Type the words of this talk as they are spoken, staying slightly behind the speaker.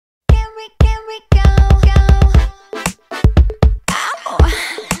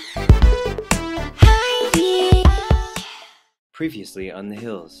Previously on the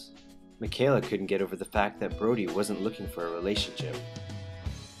hills, Mckaela couldn't get over the fact that Brody wasn't looking for a relationship.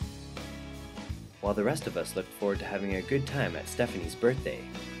 While the rest of us looked forward to having a good time at Stephanie's birthday,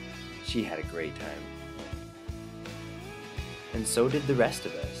 she had a great time. And so did the rest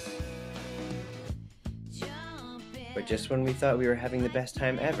of us. But just when we thought we were having the best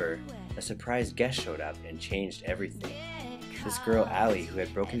time ever, a surprise guest showed up and changed everything. This girl Allie, who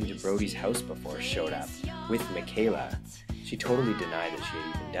had broken into Brody's house before, showed up with Mckaela. She totally denied that she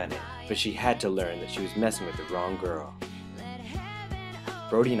had even done it, but she had to learn that she was messing with the wrong girl.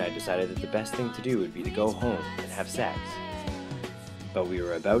 Brody and I decided that the best thing to do would be to go home and have sex. But we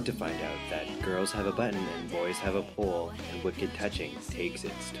were about to find out that girls have a button and boys have a pole, and wicked touching takes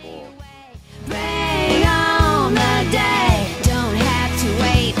its toll. Bring on the day.